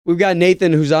We've got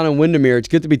Nathan who's out in Windermere. It's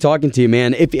good to be talking to you,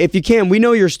 man. If you can, we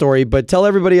know your story, but tell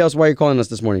everybody else why you're calling us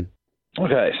this morning.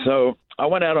 Okay, so I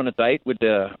went out on a date with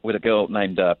a girl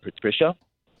named Patricia.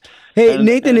 Hey, And-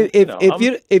 Nathan, and, you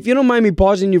know, if you don't mind me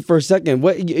pausing you for a second,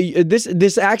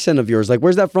 this accent of yours, like,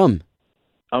 where's that from?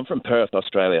 I'm from Perth,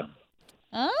 Australia.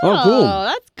 Oh, cool.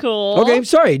 That's cool. Okay,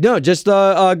 sorry. No, just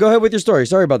go ahead with your story.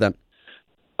 Sorry about that.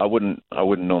 I wouldn't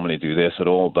normally do this at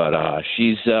all, but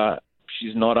she's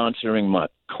not answering my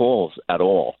calls at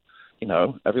all. You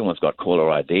know, everyone's got caller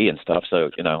ID and stuff, so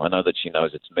I know that she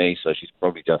knows it's me, so she's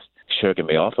probably just shirking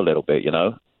me off a little bit,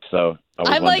 So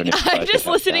I'm just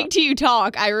listening to you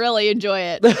talk. I really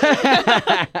enjoy it.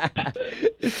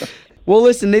 Well,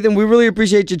 listen, Nathan, we really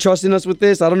appreciate you trusting us with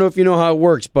this. I don't know if you know how it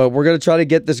works, but we're going to try to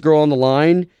get this girl on the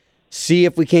line, see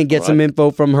if we can't get some info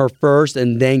from her first,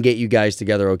 and then get you guys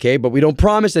together, okay? But we don't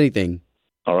promise anything.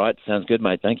 All right, sounds good,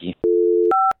 mate. Thank you.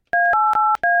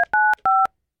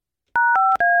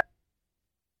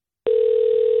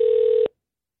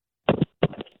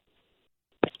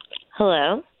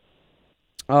 Hello.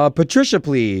 Patricia,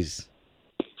 please.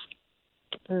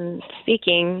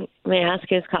 Speaking. May I ask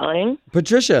who's calling?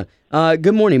 Patricia,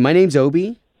 good morning. My name's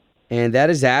Obi, and that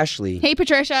is Ashley. Hey,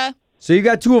 Patricia. So you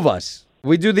got two of us.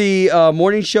 We do the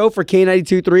morning show for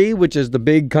K92.3, which is the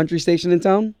big country station in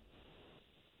town.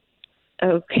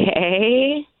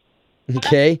 Okay.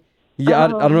 Okay. Yeah, I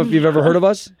don't know if you've ever heard of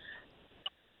us.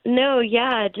 No,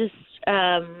 yeah, just,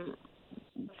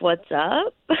 what's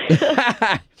up?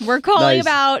 We're calling Nice.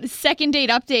 about second date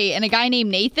update and a guy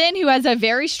named Nathan who has a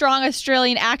very strong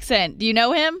Australian accent. Do you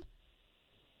know him?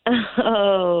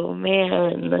 Oh,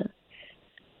 man.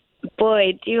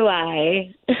 Boy, do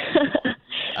I.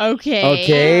 Okay.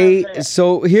 Okay.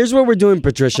 So here's what we're doing,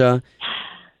 Patricia.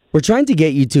 We're trying to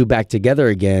get you two back together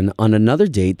again on another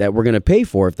date that we're going to pay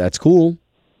for, if that's cool.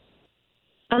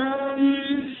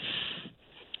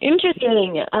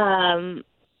 Interesting.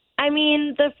 I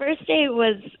mean, the first date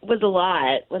was a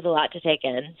lot to take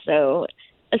in. So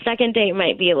a second date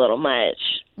might be a little much.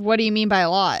 What do you mean by a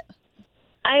lot?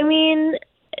 I mean,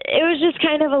 it was just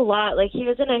kind of a lot. Like, he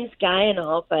was a nice guy and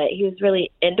all, but he was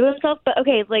really into himself. But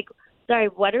okay, sorry,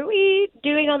 what are we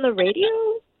doing on the radio?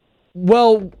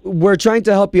 Well, we're trying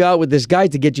to help you out with this guy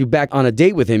to get you back on a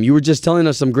date with him. You were just telling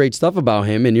us some great stuff about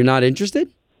him, and you're not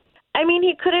interested? I mean,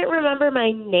 he couldn't remember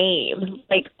my name.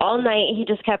 Like, all night he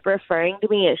just kept referring to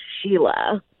me as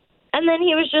Sheila. And then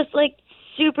he was just,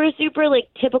 super, super,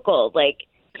 typical.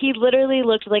 He literally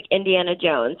looked like Indiana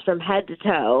Jones from head to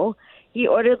toe. He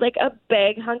ordered, a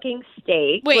big hunking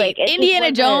steak. Wait, it just Indiana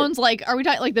wasn't- Jones, are we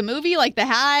talking the movie, the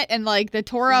hat and the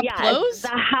tore up Yes, clothes? the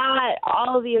hat,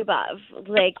 all of the above.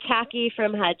 Khaki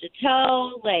from head to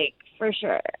toe, for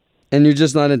sure. And you're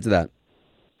just not into that?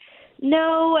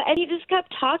 No, and he just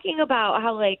kept talking about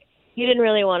how, he didn't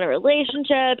really want a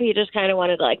relationship. He just kind of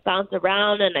wanted to, bounce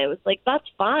around, and I was like, that's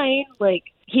fine.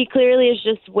 He clearly is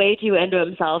just way too into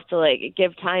himself to,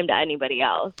 give time to anybody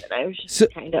else, and I was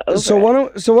just kind of over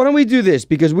it. Why don't we do this?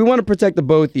 Because we want to protect the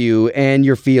both of you and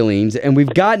your feelings, and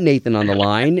we've got Nathan on the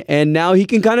line, and now he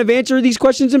can kind of answer these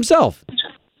questions himself.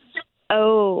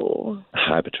 Oh.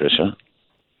 Hi, Patricia.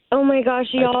 Oh, my gosh,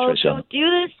 y'all, Patricia. don't do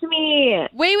this to me.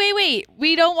 Wait.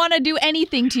 We don't want to do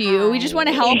anything to you. We just want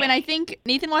to help, and I think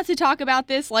Nathan wants to talk about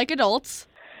this like adults.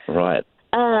 Right.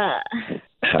 How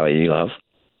are you, love?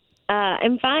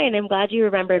 I'm fine. I'm glad you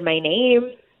remembered my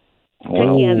name.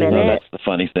 Well, Took you a minute. that's the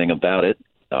funny thing about it.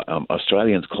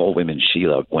 Australians call women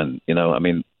Sheila when,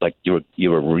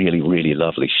 you're a really, really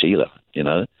lovely Sheila,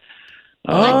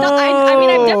 I've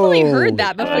definitely heard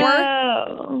that before.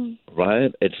 Oh.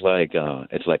 Right? It's like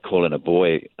calling a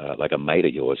boy like a mate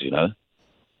of yours,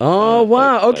 Oh,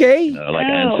 wow. Okay.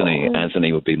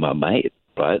 Anthony would be my mate,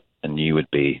 right? And you'd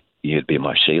be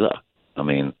my Sheila. I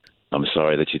mean, I'm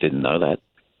sorry that you didn't know that.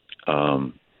 I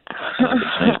could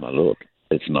change my look.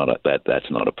 It's not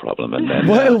that's not a problem. And then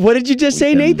What did you just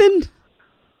say, Nathan?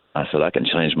 I said I can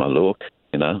change my look.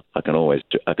 I can always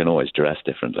dress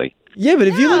differently. Yeah, but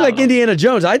if you look like Indiana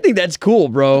Jones, I think that's cool,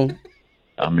 bro.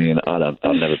 I mean, I've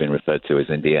never been referred to as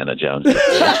Indiana Jones.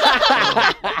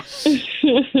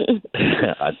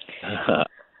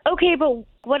 Okay, but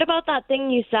what about that thing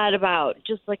you said about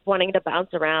just wanting to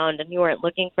bounce around and you weren't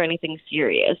looking for anything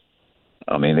serious?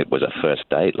 I mean, it was a first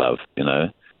date, love,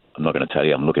 I'm not going to tell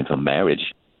you I'm looking for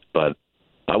marriage, but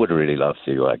I would really love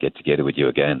to get together with you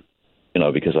again,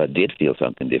 because I did feel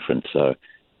something different, so.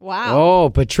 Wow. Oh,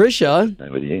 Patricia.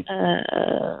 With you.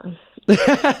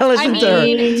 Listen to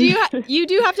her. You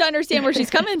do have to understand where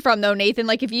she's coming from, though, Nathan.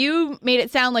 If you made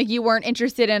it sound like you weren't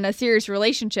interested in a serious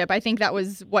relationship, I think that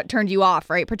was what turned you off,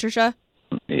 right, Patricia?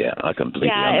 Yeah, I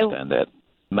completely understand that.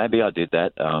 maybe I did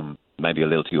that. Maybe a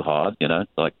little too hard,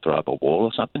 like throw up a wall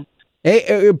or something.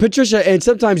 Hey, Patricia, and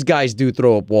sometimes guys do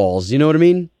throw up walls. You know what I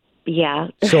mean? Yeah.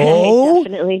 So? I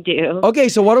definitely do. Okay,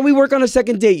 so why don't we work on a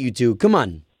second date, you two? Come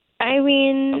on. I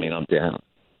mean, I'm down.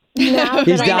 now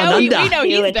He's that down I know under. We know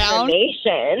new he's down.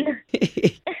 information.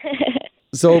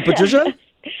 So, Patricia?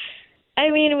 I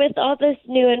mean, with all this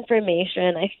new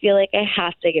information, I feel like I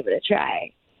have to give it a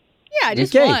try. Yeah,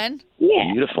 just Okay. fun.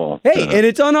 Yeah. Beautiful. Hey, and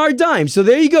it's on our dime. So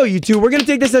there you go, you two. We're going to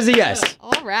take this as a yes.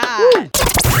 All right.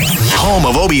 Home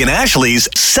of Obie and Ashley's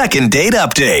second date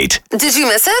update. Did you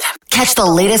miss it? Catch the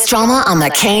latest drama on the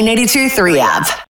K82 3 app.